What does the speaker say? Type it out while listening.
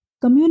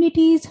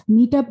Communities,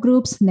 meetup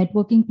groups,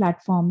 networking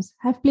platforms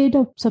have played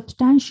a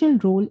substantial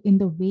role in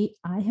the way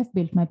I have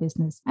built my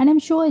business. And I'm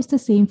sure it's the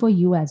same for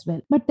you as well.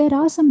 But there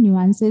are some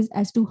nuances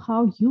as to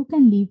how you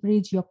can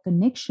leverage your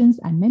connections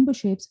and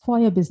memberships for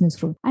your business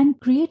growth and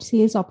create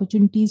sales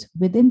opportunities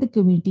within the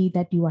community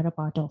that you are a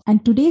part of.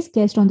 And today's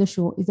guest on the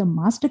show is a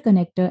master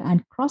connector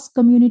and cross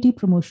community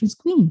promotions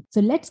queen. So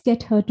let's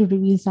get her to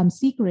reveal some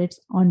secrets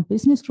on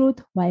business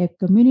growth via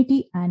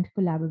community and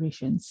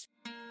collaborations.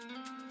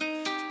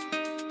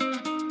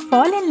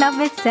 Fall in love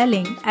with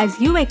selling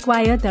as you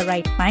acquire the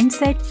right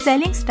mindset,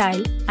 selling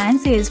style, and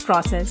sales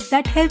process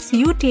that helps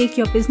you take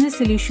your business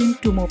solution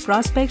to more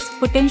prospects,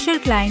 potential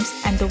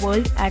clients, and the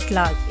world at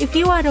large. If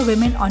you are a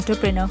women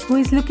entrepreneur who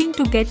is looking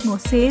to get more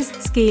sales,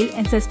 scale,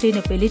 and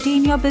sustainability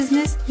in your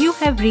business, you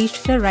have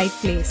reached the right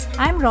place.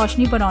 I'm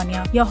Roshni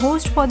Baronia, your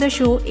host for the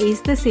show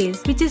Ace the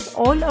Sales, which is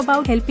all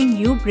about helping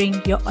you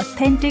bring your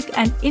authentic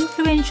and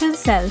influential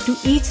self to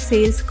each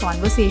sales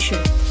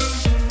conversation.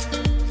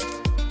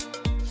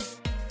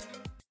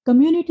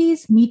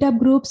 Communities, meetup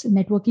groups,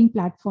 networking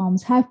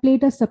platforms have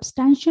played a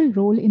substantial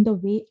role in the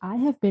way I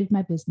have built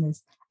my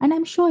business. And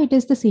I'm sure it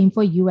is the same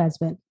for you as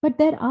well. But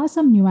there are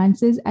some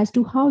nuances as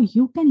to how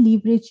you can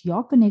leverage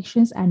your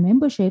connections and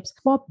memberships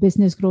for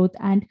business growth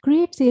and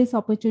create sales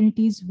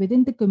opportunities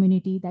within the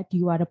community that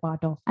you are a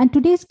part of. And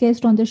today's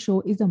guest on the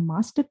show is a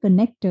master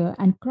connector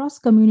and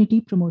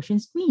cross-community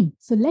promotions queen.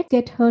 So let's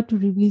get her to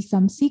reveal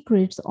some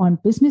secrets on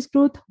business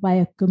growth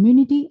via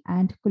community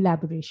and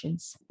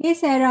collaborations. Hey,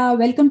 Sarah,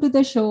 welcome to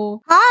the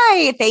show.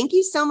 Hi, thank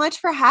you so much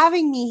for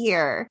having me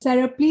here.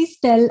 Sarah, please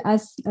tell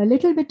us a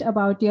little bit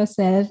about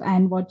yourself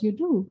and what you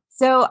do.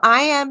 So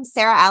I am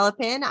Sarah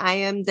Alapin. I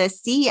am the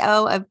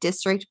CEO of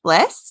District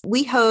Bliss.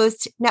 We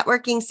host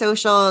networking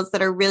socials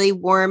that are really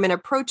warm and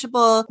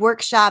approachable,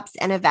 workshops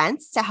and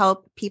events to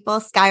help people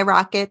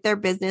skyrocket their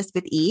business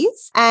with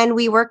ease. And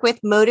we work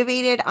with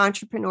motivated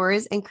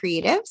entrepreneurs and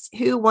creatives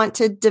who want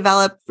to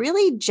develop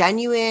really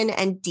genuine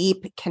and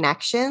deep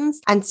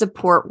connections and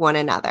support one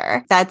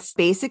another. That's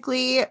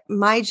basically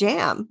my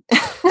jam.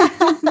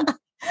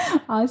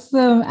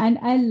 Awesome. And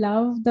I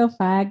love the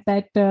fact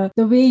that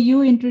the way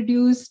you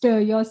introduced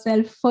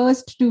yourself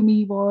first to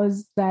me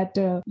was that,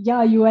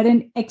 you are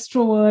an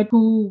extrovert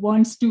who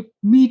wants to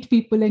meet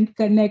people and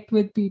connect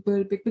with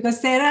people.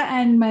 Because Sarah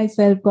and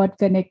myself got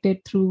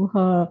connected through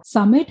her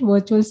summit,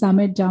 virtual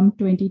summit Jump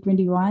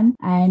 2021.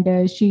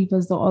 And she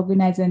was the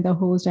organizer and the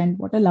host. And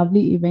what a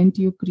lovely event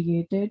you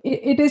created.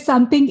 It is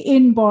something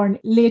inborn,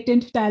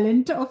 latent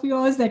talent of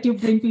yours that you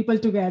bring people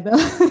together.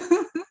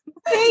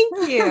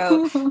 Thank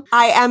you.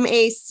 I am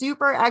a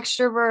super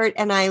extrovert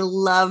and I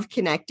love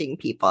connecting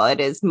people. It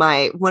is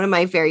one of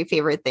my very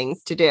favorite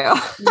things to do.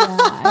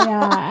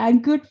 yeah.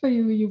 And good for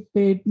you. You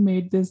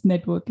made this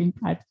networking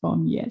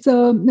platform. Yes.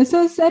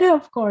 So Sarah,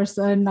 of course,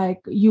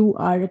 you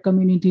are a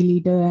community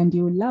leader and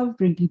you love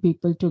bringing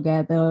people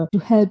together to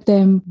help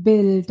them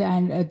build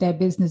and their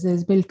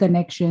businesses, build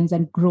connections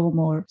and grow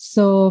more.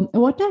 So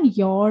what are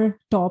your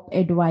top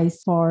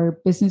advice for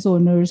business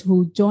owners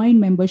who join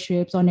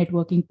memberships or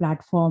networking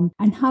platform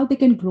and how they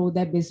can grow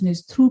their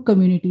business through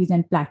communities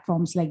and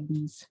platforms like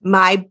these?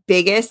 My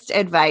biggest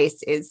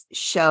advice is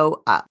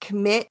show up.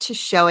 Commit to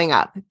showing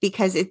up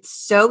because it's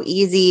so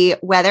easy,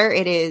 whether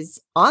it is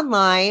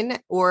online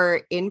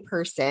or in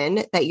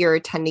person that you're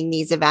attending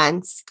these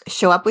events.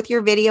 Show up with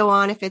your video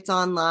on if it's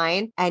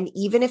online. And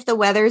even if the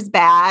weather's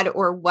bad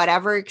or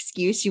whatever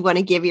excuse you want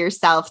to give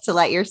yourself to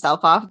let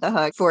yourself off the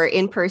hook for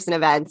in-person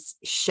events,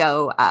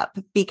 show up.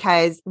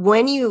 Because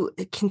when you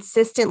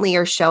consistently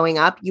are showing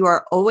up, you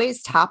are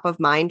always top of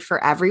mind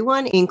for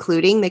everyone,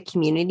 including the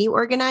community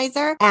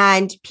organizer.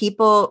 And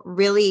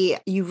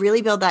you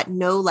really build that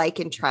know, like,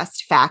 and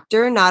trust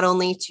factor, not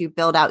only to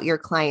build out your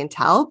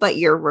clientele, but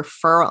your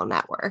referral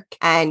network.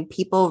 And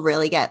people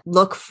really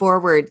look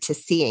forward to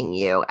seeing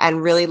you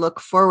and really look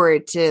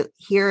forward to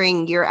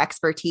hearing your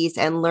expertise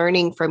and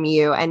learning from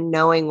you and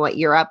knowing what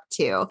you're up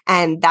to.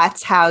 And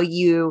that's how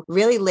you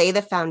really lay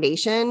the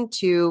foundation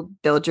to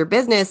build your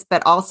business,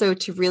 but also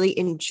to really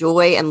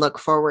enjoy and look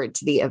forward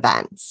to the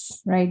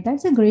events. Right.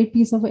 That's a great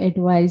piece of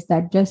advice,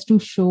 that just to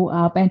show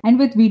up and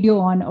with video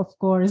on, of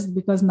course,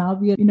 because now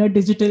we are in a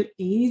digital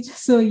age.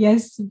 So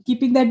yes,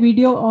 keeping that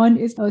video on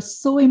is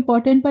so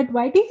important. But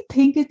why do you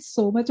think it's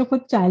so much of a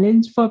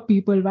challenge for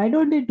people? Why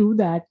don't they do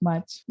that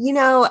much?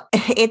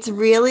 It's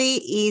really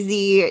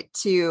easy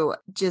to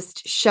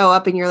just show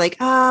up and you're like,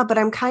 but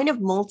I'm kind of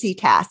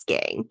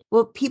multitasking.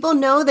 Well, people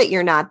know that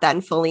you're not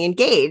then fully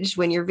engaged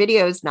when your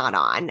video's not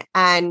on.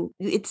 And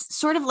it's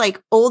sort of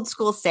like old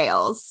school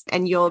sales.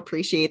 And you'll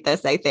appreciate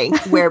this, I think,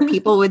 where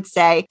people would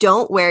say,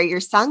 don't wear your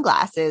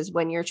sunglasses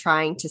when you're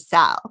trying to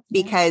sell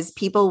because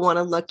people want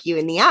to look you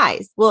in the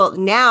eyes. Well,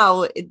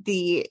 now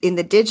in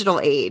the digital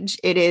age,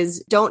 it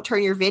is don't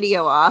turn your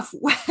video off off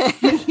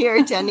when you're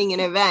attending an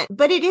event.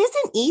 But it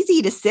isn't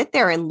easy to sit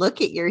there and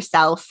look at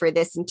yourself for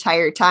this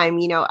entire time.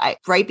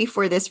 Right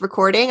before this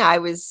recording, I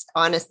was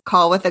on a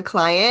call with a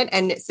client.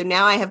 And so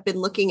now I have been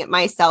looking at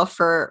myself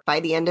for, by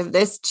the end of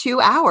this,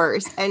 2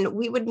 hours. And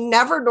we would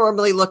never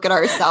normally look at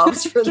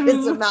ourselves for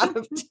this amount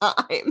of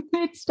time.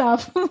 It's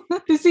tough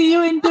to see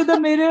you into the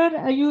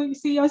mirror. You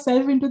see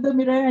yourself into the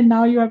mirror, and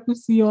now you have to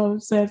see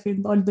yourself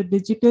on the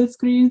digital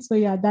screen. So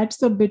yeah,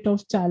 that's a bit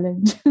of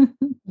challenge.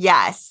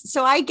 Yes.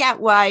 So I get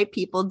why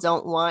people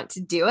don't want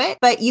to do it,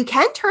 but you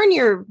can turn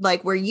your,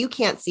 where you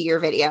can't see your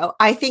video.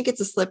 I think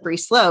it's a slippery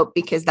slope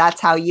because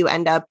that's how you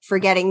end up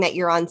forgetting that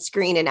you're on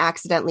screen and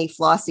accidentally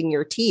flossing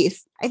your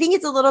teeth. I think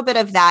it's a little bit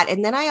of that.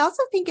 And then I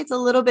also think it's a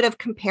little bit of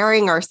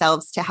comparing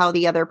ourselves to how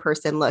the other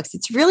person looks.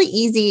 It's really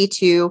easy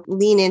to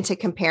lean into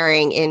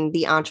comparing in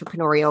the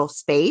entrepreneurial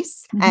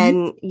space. Mm-hmm.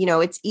 And,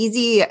 it's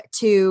easy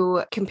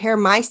to compare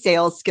my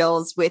sales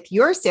skills with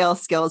your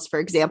sales skills, for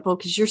example,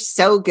 because you're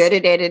so good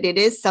at it. And it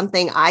is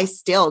something I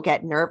still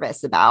get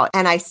nervous about.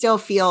 And I still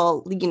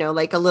feel,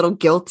 like a little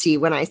guilty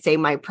when I say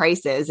my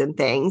prices and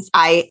things.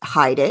 I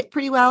hide it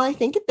pretty well, I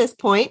think, at this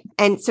point.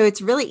 And so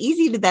it's really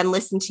easy to then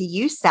listen to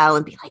you, Sal,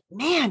 and be like,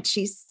 man,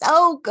 she's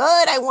so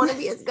good. I want to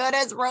be as good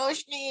as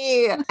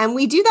Roshni. And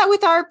we do that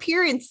with our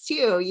appearance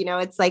too.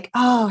 It's like,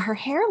 oh, her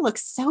hair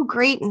looks so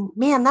great. And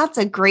man, that's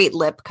a great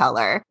lip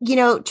color.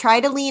 Try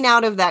to lean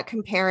out of that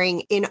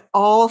comparing in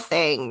all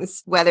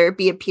things, whether it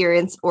be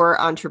appearance or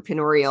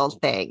entrepreneurial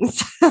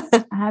things.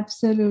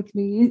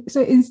 Absolutely.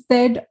 So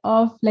instead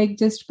of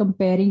just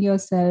comparing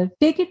yourself,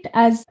 take it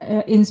as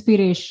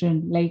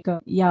inspiration.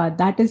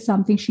 That is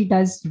something she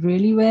does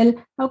really well.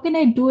 How can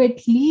I do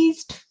at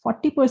least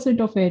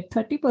 40% of it,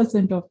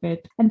 30% of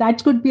it? And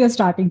that could be a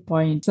starting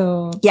point.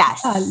 So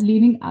yes,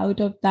 leaning out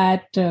of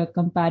that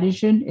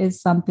comparison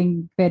is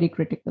something very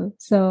critical.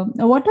 So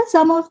what are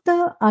some of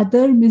the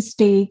other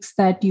mistakes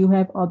that you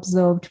have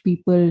observed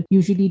people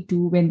usually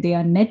do when they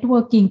are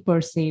networking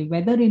per se,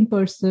 whether in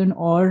person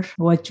or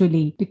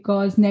virtually?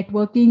 Because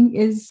networking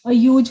is a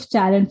huge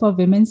challenge for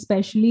women,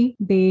 especially.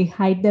 They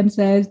hide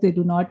themselves, they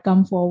do not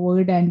come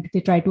forward, and they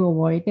try to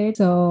avoid it.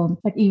 So,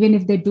 but even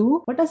if they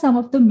do, what are some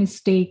of the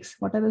mistakes?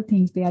 What are the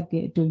things they are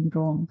doing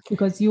wrong?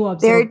 Because you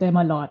observe them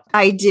a lot.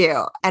 I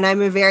do. And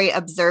I'm a very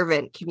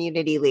observant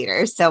community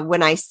leader. So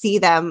when I see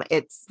them,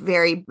 it's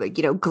very,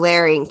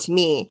 glaring to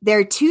me. There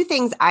are two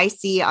things I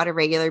see on a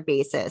regular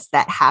basis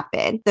that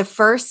happen. The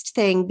first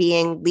thing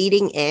being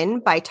leading in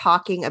by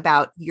talking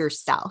about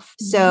yourself.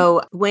 Mm-hmm.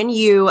 So when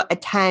you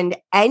attend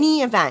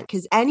any event,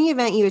 because any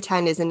event you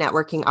attend is a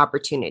networking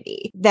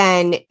opportunity,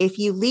 then if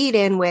you lead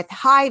in with,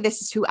 hi,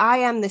 this is who I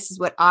am, this is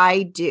what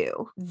I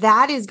do,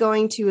 that is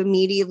going to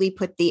immediately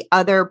put the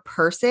other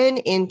person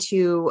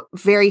into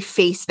very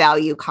face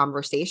value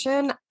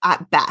conversation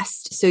at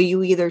best. So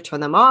you either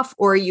turn them off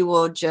or you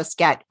will just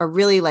get a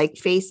really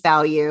face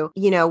value,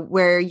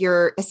 where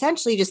you're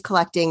essentially just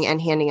collecting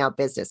and handing out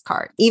business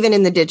cards. Even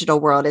in the digital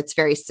world, it's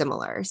very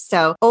similar.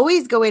 So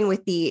always go in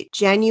with the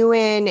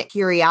genuine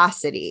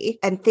curiosity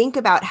and think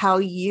about how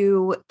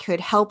you could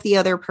help the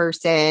other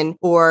person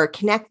or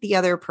connect the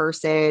other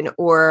person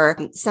or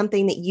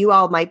something that you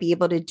all might be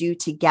able to do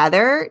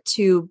together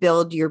to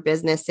build your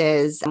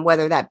businesses,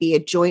 whether that be a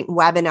joint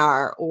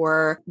webinar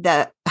or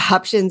the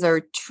options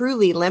are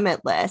truly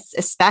limitless,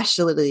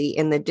 especially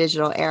in the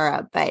digital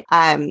era. But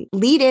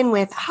lead in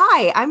with,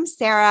 hi, I'm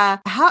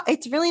Sarah.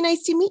 It's really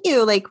nice to meet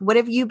you. What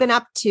have you been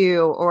up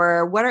to?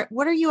 Or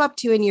what are you up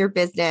to in your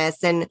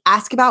business? And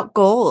ask about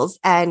goals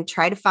and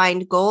try to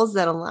find goals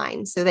that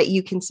align so that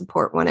you can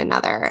support one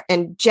another.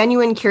 And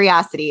genuine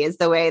curiosity is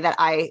the way that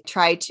I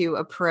try to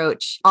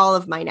approach all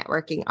of my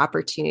networking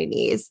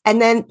opportunities.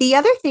 And then the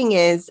other thing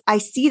is, I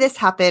see this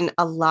happen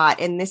a lot.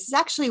 And this is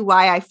actually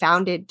why I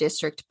founded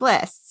District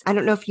Bliss. I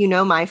don't know if you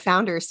know my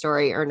founder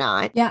story or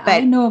not. Yeah,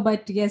 I know,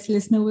 but yes,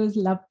 listeners would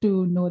love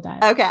to know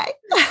that. Okay.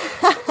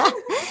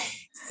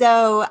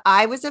 So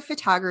I was a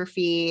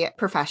photography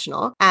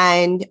professional.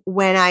 And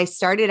when I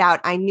started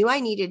out, I knew I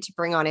needed to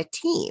bring on a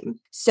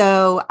team.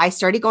 So I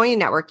started going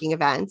to networking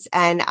events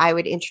and I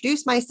would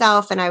introduce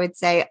myself and I would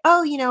say,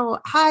 oh,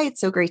 hi,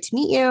 it's so great to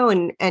meet you,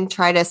 and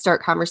try to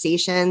start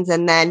conversations.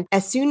 And then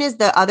as soon as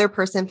the other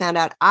person found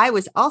out I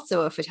was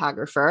also a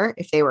photographer,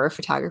 if they were a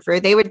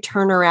photographer, they would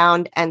turn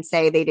around and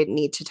say they didn't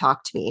need to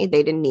talk to me.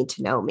 They didn't need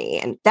to know me.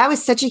 And that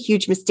was such a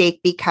huge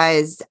mistake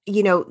because,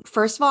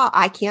 first of all,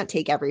 I can't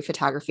take every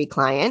photography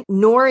client,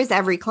 nor is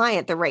every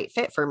client the right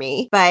fit for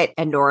me,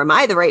 and nor am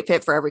I the right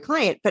fit for every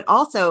client. But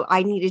also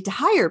I needed to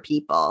hire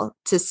people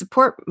to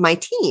support my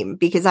team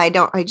because I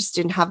just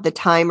didn't have the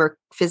time or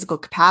physical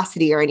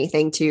capacity or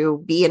anything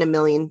to be in a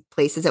million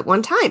places at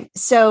one time.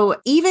 So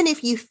even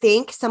if you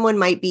think someone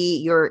might be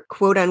your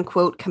quote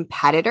unquote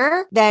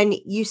competitor, then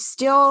you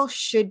still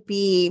should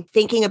be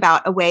thinking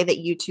about a way that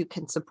you two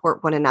can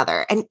support one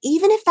another. And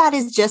even if that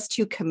is just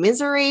to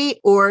commiserate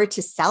or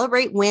to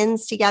celebrate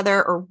wins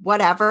together or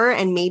whatever,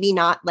 and maybe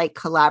not like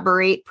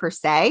collaborate per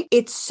se,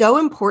 it's so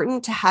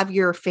important to have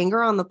your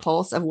finger on the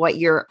pulse of what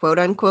your quote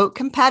unquote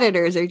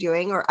competitors are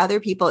doing or other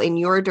people in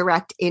your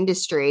direct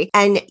industry.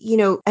 And,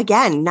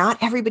 again, not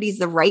everybody's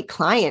the right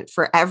client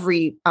for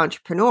every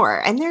entrepreneur.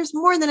 And there's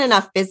more than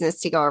enough business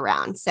to go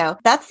around. So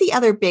that's the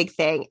other big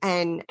thing.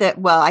 And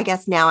I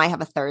guess now I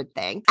have a third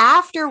thing.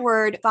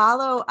 Afterward,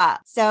 follow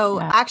up. So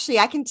actually,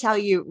 I can tell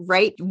you,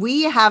 right,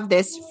 we have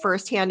this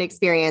firsthand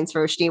experience,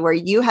 Roshni, where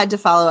you had to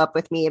follow up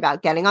with me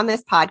about getting on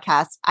this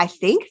podcast, I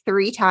think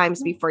 3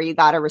 times before you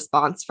got a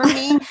response from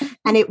me.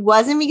 And it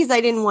wasn't because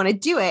I didn't want to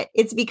do it.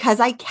 It's because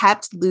I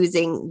kept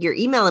losing your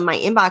email in my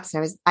inbox.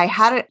 And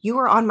you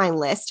were on my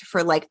list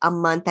for like a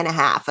month and a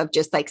half of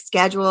just like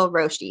schedule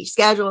Roshni.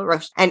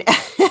 And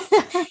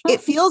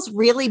it feels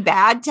really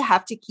bad to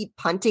have to keep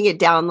punting it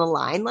down the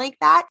line like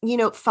that.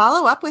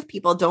 Follow up with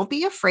people. Don't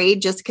be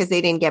afraid just because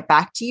they didn't get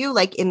back to you.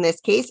 Like in this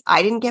case,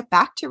 I didn't get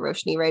back to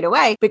Roshni right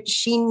away, but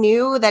she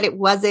knew that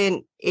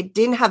it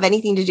didn't have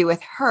anything to do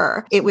with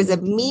her. It was a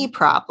me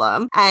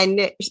problem.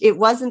 And it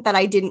wasn't that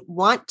I didn't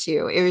want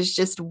to. It was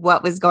just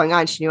what was going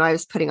on. She knew I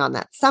was putting on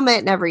that summit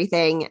and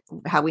everything,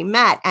 how we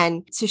met.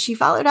 And so she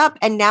followed up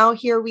and now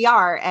here we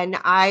are. And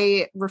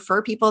I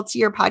refer people to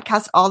your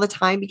podcast all the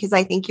time because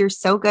I think you're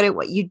so good at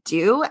what you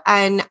do.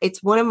 And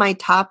it's one of my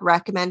top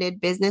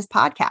recommended business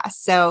podcasts.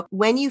 So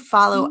when you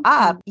follow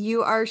up,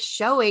 you are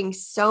showing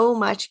so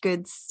much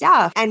good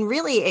stuff. And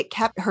really, it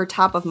kept her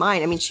top of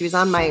mind. I mean, she was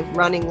on my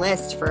running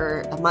list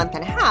for a month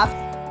and a half.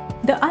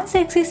 The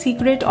unsexy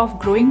secret of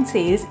growing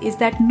sales is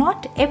that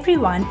not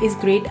everyone is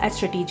great at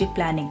strategic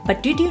planning.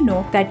 But did you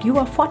know that you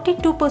are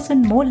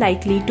 42% more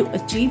likely to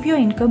achieve your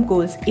income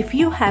goals if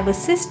you have a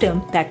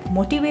system that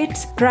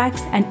motivates,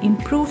 tracks, and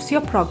improves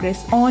your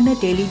progress on a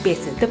daily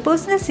basis? The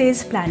Personal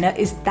Sales Planner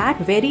is that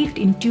very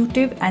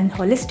intuitive and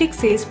holistic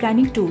sales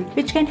planning tool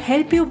which can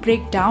help you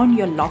break down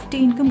your lofty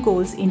income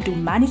goals into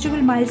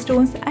manageable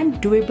milestones and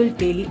doable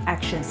daily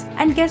actions.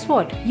 And guess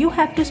what? You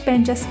have to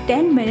spend just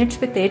 10 minutes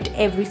with it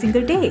every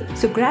single day.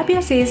 So grab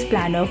your sales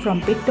planner from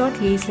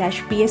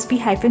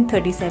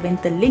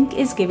bit.ly/PSP-37. The link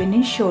is given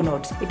in show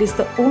notes. It is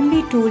the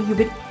only tool you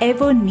will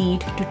ever need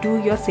to do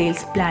your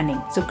sales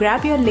planning. So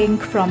grab your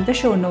link from the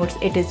show notes.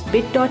 It is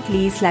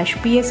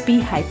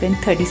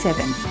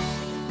bit.ly/PSP-37.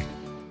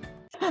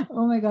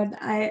 Oh my God.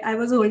 I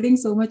was holding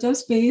so much of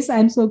space.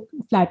 I'm so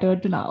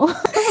flattered now.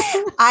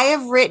 I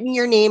have written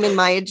your name in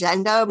my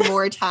agenda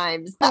more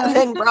times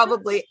than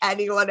probably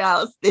anyone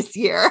else this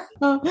year.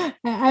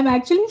 I'm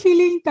actually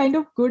feeling kind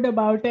of good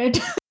about it.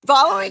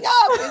 Following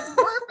up is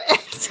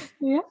perfect.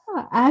 Yeah,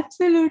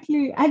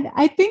 absolutely. And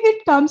I think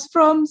it comes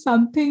from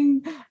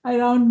something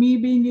around me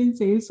being in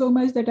sales so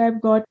much that I've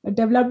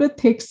developed a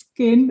thick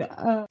skin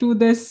to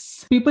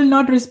this, people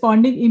not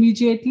responding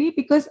immediately,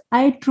 because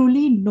I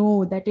truly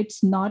know that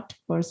it's not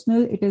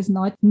personal. It is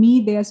not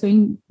me they are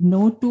saying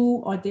no to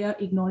or they are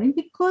ignoring,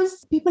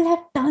 because people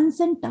have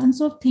tons and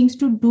tons of things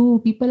to do.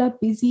 People are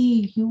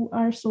busy. You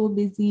are so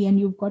busy and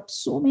you've got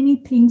so many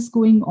things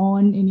going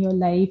on in your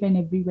life and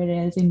everywhere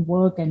else in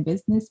work and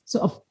business. So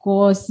of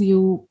course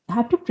you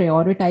have to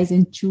prioritize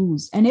and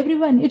choose, and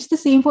it's the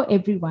same for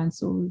everyone.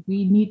 So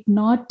we need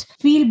not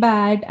feel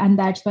bad. And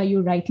that's why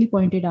you rightly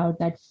pointed out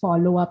that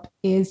follow-up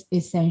is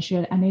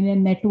essential. And in a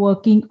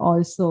networking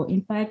also,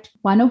 in fact,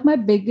 one of my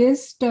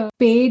biggest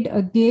paid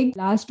gig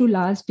last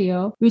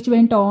year, which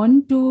went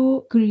on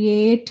to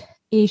create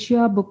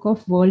Asia Book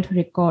of World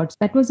Records.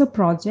 That was a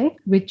project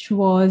which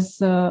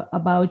was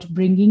about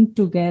bringing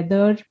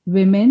together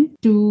women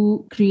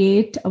to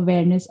create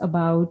awareness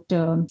about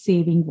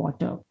saving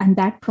water. And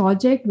that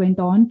project went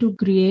on to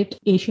create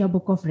Asia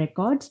Book of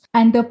Records.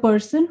 And the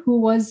person who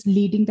was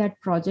leading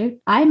that project,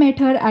 I met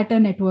her at a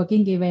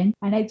networking event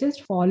and I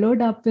just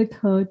followed up with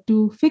her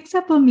to fix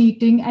up a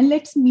meeting and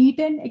let's meet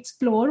and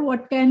explore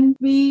what can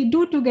we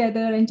do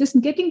together and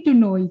just getting to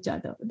know each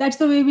other. That's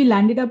the way we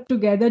landed up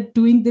together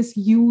doing this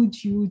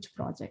huge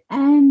project.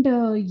 And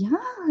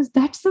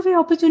that's the way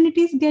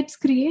opportunities gets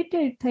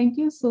created. Thank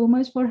you so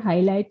much for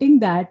highlighting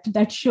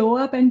that show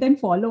up and then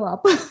follow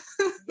up.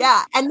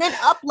 Yeah. And then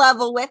up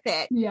level with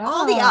it. Yeah.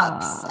 All the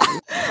ups.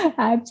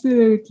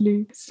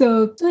 Absolutely.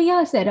 So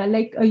yeah, Sarah,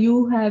 like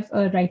you have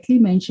rightly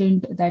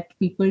mentioned that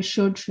people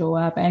should show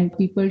up and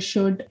people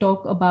should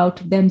talk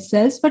about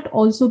themselves, but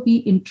also be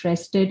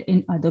interested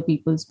in other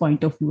people's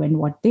point of view and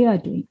what they are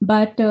doing.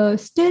 But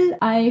still,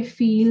 I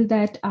feel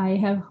that I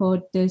have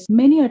heard this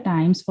many a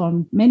times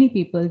from many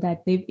people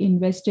that they've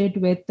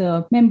invested with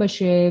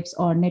memberships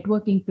or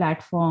networking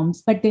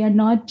platforms, but they are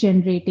not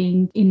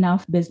generating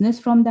enough business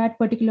from that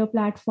particular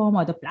platform. platform,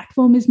 or the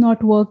platform is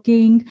not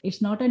working.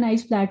 It's not a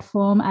nice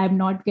platform. I'm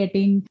not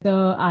getting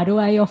the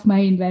ROI of my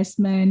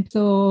investment.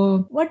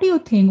 So what do you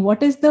think?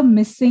 What is the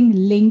missing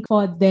link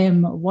for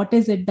them? What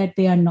is it that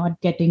they are not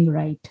getting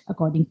right,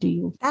 according to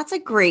you? That's a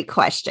great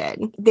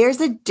question.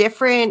 There's a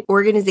different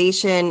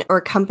organization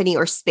or company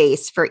or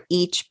space for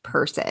each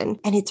person.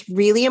 And it's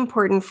really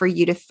important for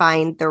you to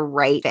find the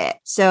right fit.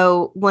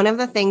 So one of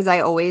the things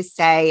I always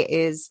say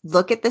is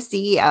look at the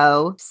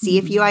CEO, see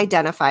if you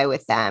identify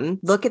with them,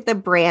 look at the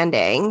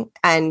branding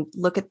and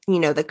look at,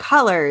 the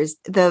colors,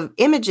 the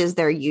images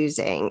they're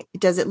using.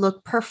 Does it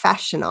look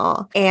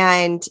professional?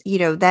 And,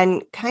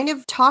 then kind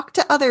of talk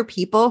to other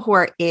people who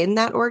are in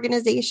that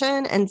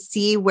organization and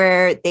see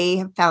where they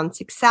have found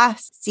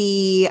success,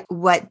 see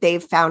what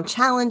they've found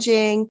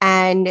challenging,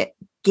 and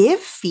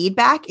give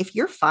feedback if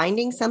you're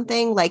finding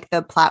something like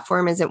the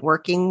platform isn't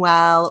working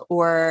well,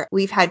 or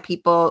we've had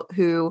people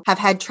who have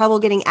had trouble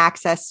getting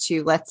access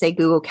to, let's say,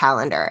 Google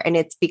Calendar. And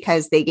it's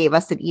because they gave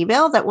us an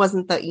email that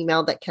wasn't the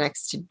email that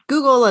connects to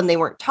Google and they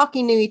weren't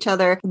talking to each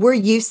other. We're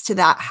used to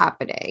that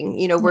happening.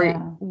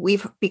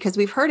 Because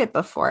we've heard it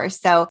before.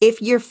 So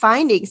if you're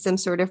finding some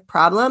sort of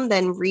problem,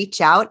 then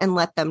reach out and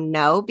let them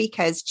know,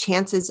 because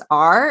chances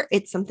are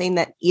it's something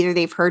that either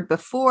they've heard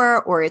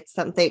before or it's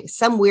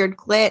some weird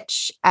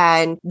glitch,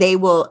 and they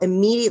will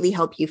immediately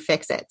help you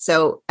fix it.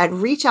 So I'd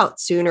reach out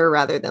sooner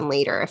rather than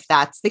later if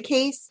that's the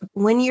case.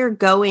 When you're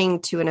going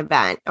to an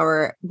event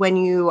or when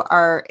you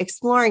are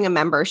exploring a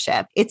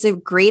membership, it's a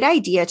great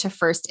idea to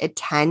first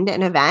attend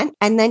an event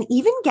and then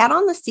even get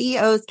on the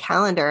CEO's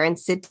calendar and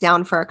sit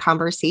down for a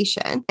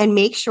conversation and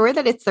make sure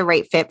that it's the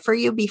right fit for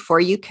you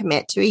before you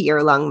commit to a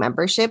year-long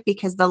membership,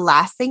 because the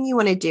last thing you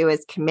want to do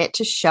is commit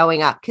to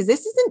showing up, because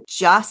this isn't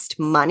just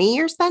money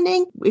you're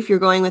spending. If you're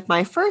going with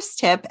my first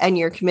tip and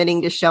you're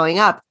committing to showing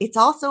up, it's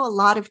also a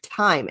lot of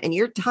time, and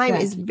your time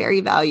is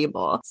very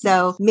valuable.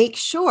 So make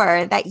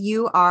sure that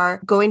you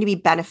are going to be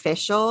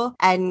beneficial.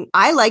 And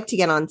I like to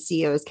get on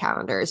CEOs'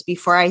 calendars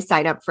before I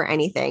sign up for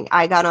anything.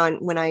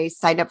 When I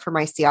signed up for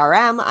my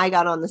CRM, I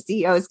got on the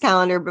CEO's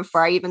calendar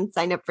before I even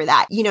signed up for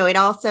that.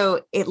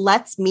 It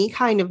lets me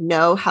kind of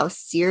know how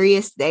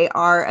serious they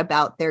are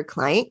about their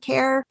client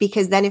care,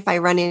 because then if I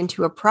run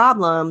into a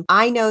problem,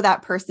 I know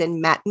that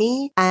person met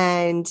me.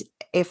 And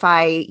if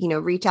I,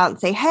 reach out and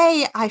say,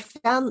 hey, I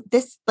found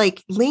this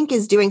link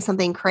is doing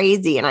something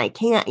crazy and I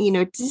can't,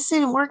 this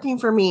isn't working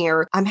for me,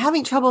 or I'm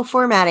having trouble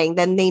formatting,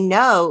 then they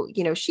know,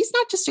 she's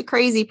not just a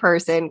crazy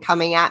person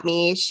coming at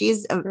me.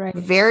 She's a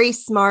very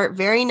smart,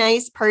 very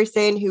nice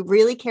person who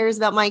really cares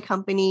about my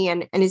company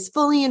and is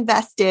fully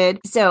invested.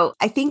 So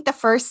I think the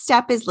first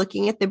step is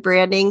looking at the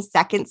branding.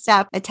 Second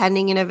step,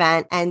 attending an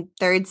event. And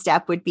third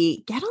step would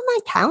be get on my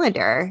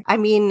calendar. I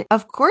mean,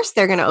 of course,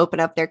 they're going to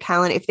open up their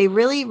calendar. If they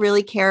really,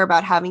 really care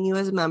about having you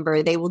as a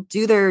member, they will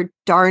do their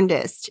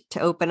darndest to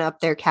open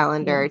up their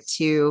calendar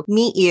to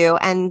meet you.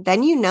 And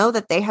then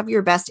that they have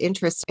your best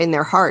interest in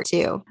their heart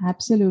too.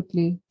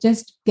 Absolutely.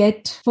 Just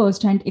get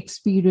firsthand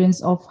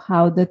experience of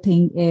how the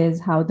thing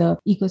is, how the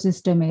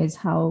ecosystem is,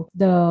 how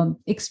the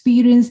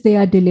experience they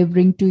are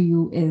delivering to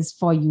you is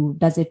for you.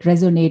 Does it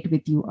resonate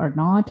with you or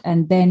not?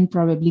 And then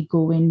probably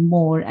go in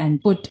more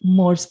and put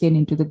more skin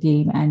into the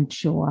game and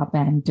show up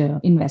and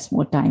invest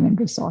more time and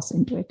resource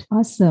into it.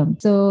 Awesome.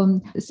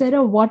 So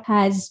Sarah, what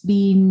has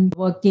been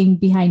working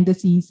behind the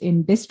scenes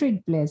in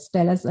District Bliss?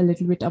 Tell us a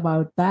little bit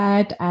about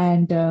that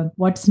and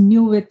what's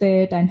new with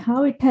it and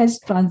how it has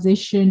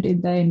transitioned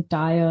in the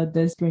entire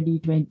this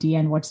 2020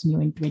 and what's new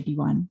in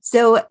 21.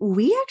 So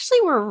we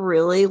actually were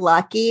really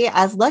lucky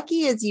as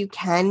you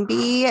can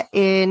be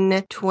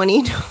in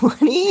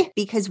 2020,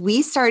 because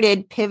we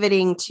started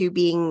pivoting to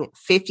being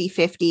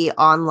 50-50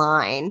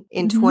 online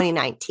in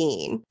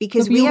 2019,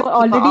 because so we were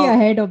already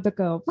ahead of the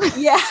curve.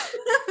 Yeah.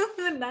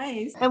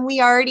 Nice. And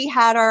we already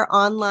had our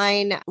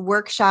online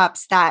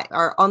workshops,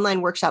 our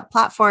online workshop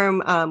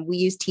platform. We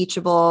use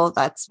Teachable.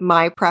 That's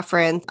my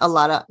preference.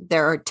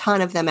 There are a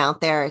ton of them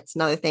out there. It's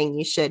another thing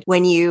you should,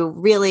 when you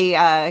really,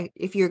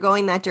 if you're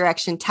going that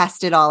direction,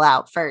 test it all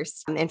out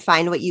first and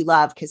find what you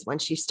love. Because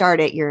once you start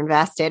it, you're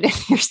invested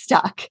and you're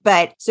stuck.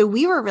 But so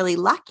we were really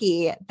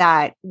lucky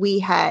that we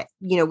had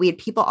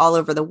people all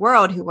over the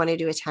world who wanted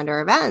to attend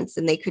our events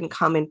and they couldn't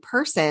come in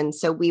person.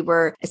 So we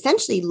were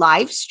essentially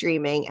live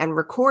streaming and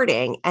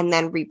recording and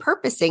then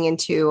repurposing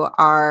into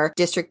our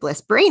District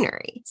Bliss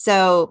Brainery.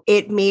 So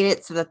it made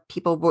it so that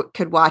people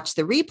could watch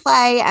the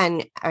replay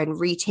and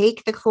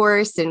retake the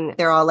course. And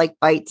they're all like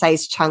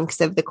bite-sized chunks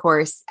of the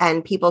course.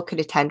 And people could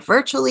attend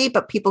virtually,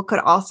 but people could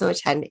also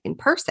attend in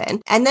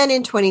person. And then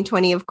in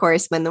 2020, of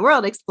course, when the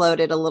world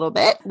exploded a little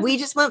bit, we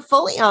just went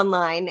fully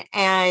online.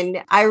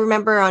 And I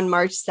remember on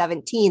March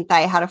 17th,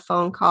 I had a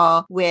phone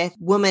call with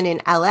Woman in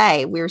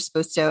LA. We were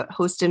supposed to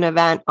host an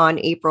event on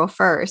April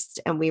 1st,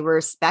 and we were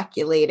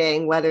speculating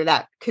whether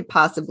that could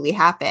possibly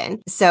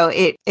happen. So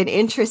an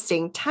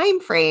interesting time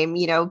frame,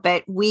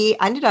 but we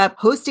ended up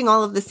hosting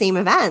all of the same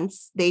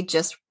events. They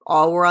just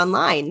all were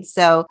online.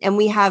 So, and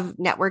we have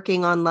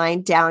networking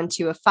online down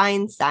to a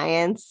fine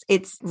science.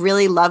 It's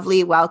really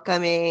lovely,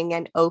 welcoming,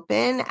 and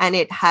open, and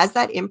it has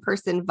that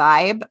in-person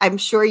vibe. I'm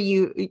sure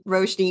you,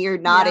 Roshni, you're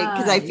nodding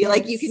because I feel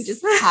like you can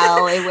just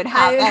tell it would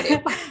have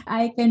that.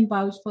 I can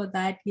vouch for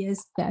that.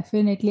 Yes,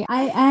 definitely.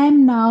 I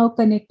am now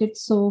connected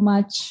so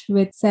much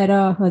with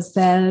Sarah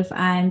herself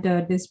and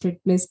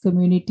District Bliss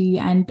community,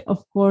 and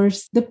of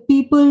course the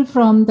people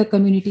from the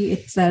community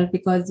itself,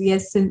 because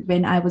yes,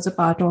 when I was a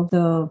part of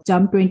the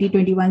Jump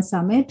 2021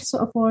 summit, so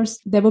of course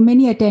there were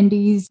many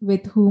attendees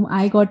with whom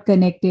I got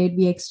connected.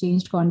 We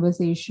exchanged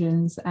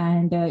conversations,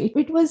 and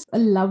it was a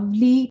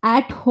lovely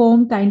at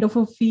home kind of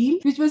a feel,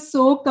 which was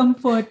so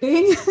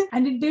comforting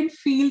and it didn't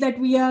feel that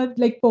we are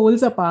like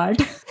poles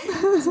apart.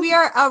 We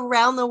are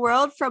around the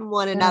world from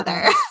one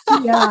another.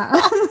 Yeah.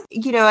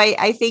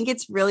 I think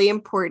it's really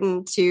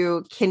important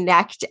to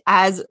connect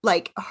as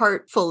like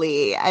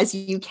heartfully as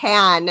you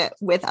can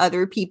with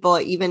other people,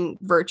 even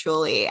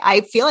virtually.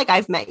 I feel like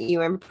I've met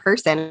you in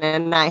person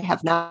and I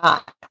have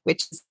not,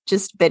 which is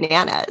just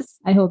bananas.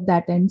 I hope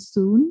that ends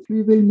soon.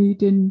 We will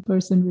meet in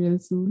person real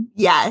soon.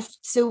 Yes.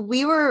 So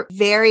we were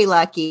very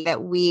lucky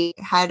that we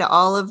had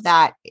all of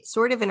that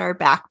sort of in our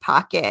back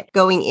pocket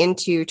going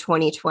into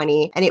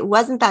 2020. And it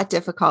wasn't that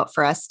difficult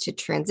for us to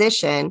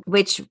transition,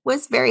 which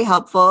was very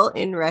helpful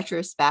in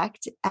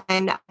retrospect.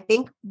 And I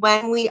think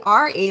when we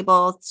are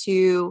able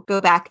to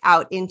go back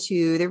out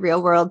into the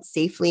real world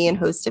safely and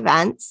host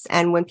events,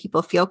 and when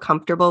people feel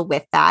comfortable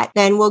with that,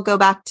 then we'll go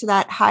back to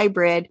that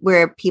hybrid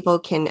where people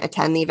can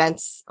attend the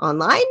events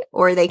online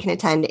or they can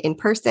attend in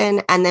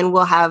person. And then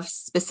we'll have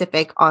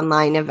specific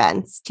online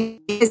events.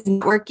 Because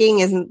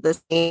networking isn't the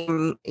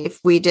same. If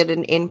we did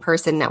an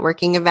in-person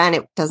networking event,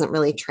 it doesn't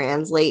really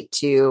translate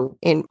to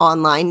in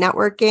online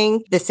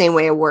networking the same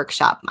way a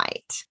workshop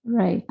might.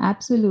 Right.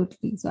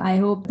 Absolutely. So I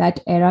hope that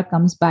era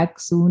comes back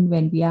soon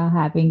when we are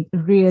having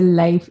real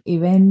life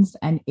events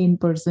and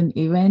in-person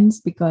events,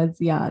 because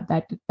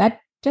that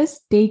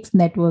just takes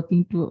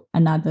networking to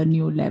another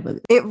new level.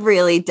 It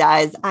really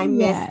does. I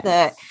love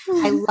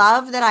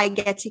that I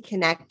get to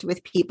connect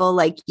with people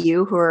like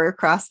you who are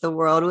across the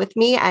world with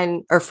me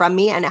or from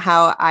me, and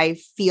how I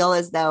feel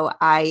as though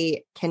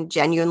I can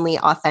genuinely,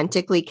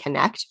 authentically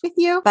connect with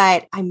you.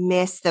 But I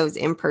miss those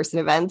in-person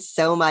events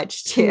so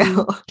much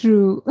too.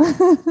 True.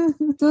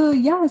 So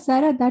yeah,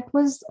 Sarah, that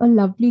was a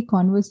lovely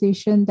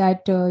conversation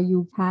that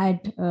you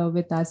had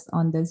with us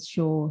on this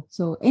show.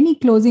 So any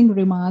closing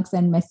remarks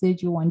and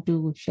message you want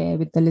to share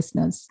with the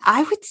listeners?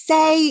 I would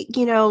say,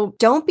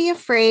 don't be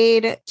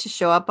afraid to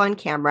show up on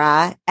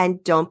camera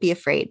and don't be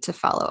afraid to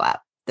follow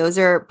up. Those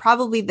are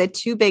probably the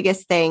two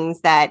biggest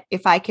things that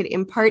if I could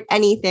impart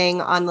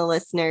anything on the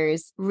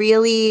listeners,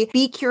 really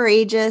be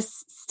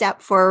courageous,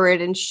 step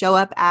forward and show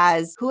up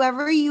as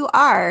whoever you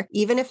are.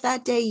 Even if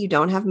that day you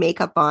don't have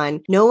makeup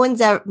on, no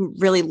one's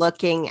really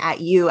looking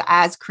at you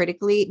as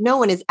critically. No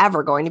one is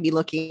ever going to be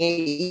looking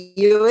at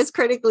you as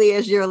critically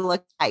as you're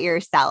looking at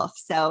yourself.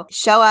 So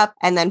show up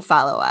and then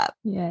follow up.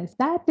 Yes,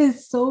 that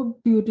is so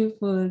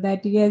beautiful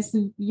that yes,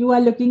 you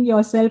are looking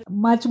yourself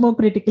much more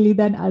critically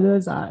than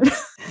others are.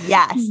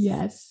 Yes.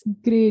 Yes.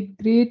 Great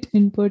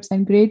inputs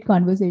and great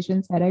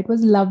conversations, Sarah. It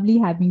was lovely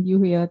having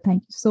you here.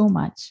 Thank you so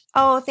much.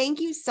 Oh, thank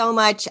you so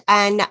much.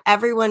 And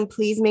everyone,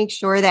 please make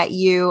sure that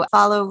you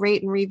follow,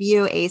 rate, and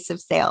review Ace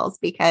of Sales,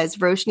 because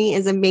Roshni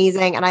is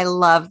amazing and I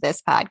love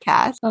this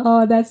podcast.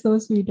 Oh, that's so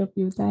sweet of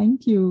you.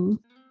 Thank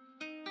you.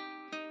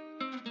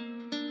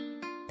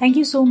 Thank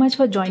you so much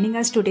for joining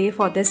us today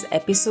for this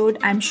episode.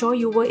 I'm sure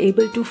you were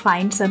able to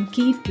find some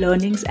key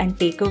learnings and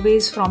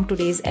takeaways from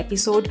today's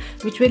episode,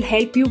 which will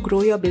help you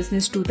grow your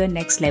business to the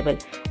next level.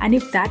 And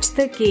if that's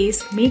the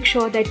case, make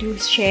sure that you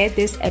share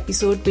this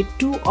episode with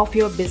 2 of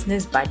your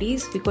business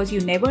buddies, because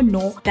you never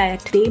know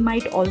that they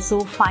might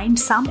also find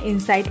some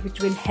insight which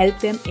will help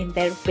them in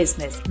their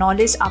business.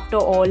 Knowledge, after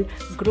all,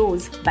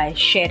 grows by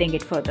sharing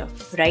it further,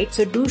 right?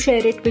 So do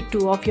share it with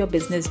 2 of your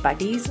business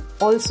buddies.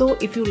 Also,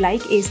 if you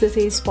like Ace the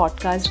Sales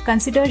podcast,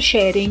 consider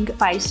sharing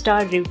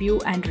 5-star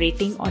review and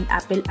rating on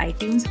Apple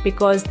iTunes,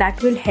 because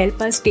that will help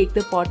us take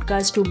the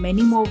podcast to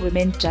many more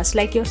women just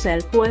like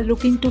yourself who are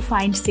looking to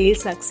find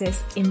sales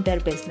success in their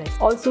business.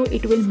 Also,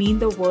 it will mean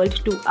the world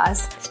to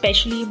us,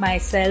 especially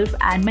myself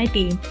and my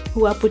team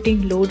who are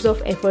putting loads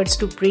of efforts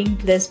to bring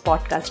this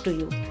podcast to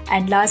you.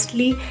 And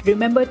lastly,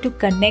 remember to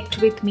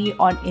connect with me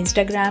on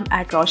Instagram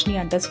at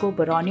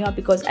Roshni_Baronia,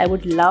 because I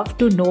would love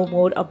to know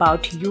more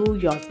about you,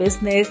 your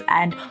business,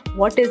 and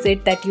what is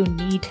it that you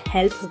need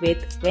help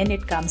with when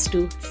it comes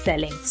to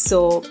selling.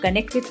 So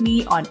connect with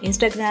me on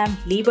Instagram,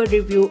 leave a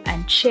review,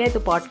 and share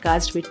the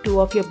podcast with 2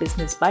 of your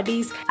business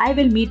buddies. I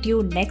will meet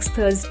you next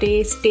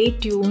Thursday. Stay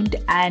tuned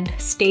and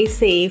stay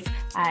safe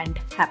and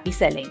happy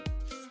selling.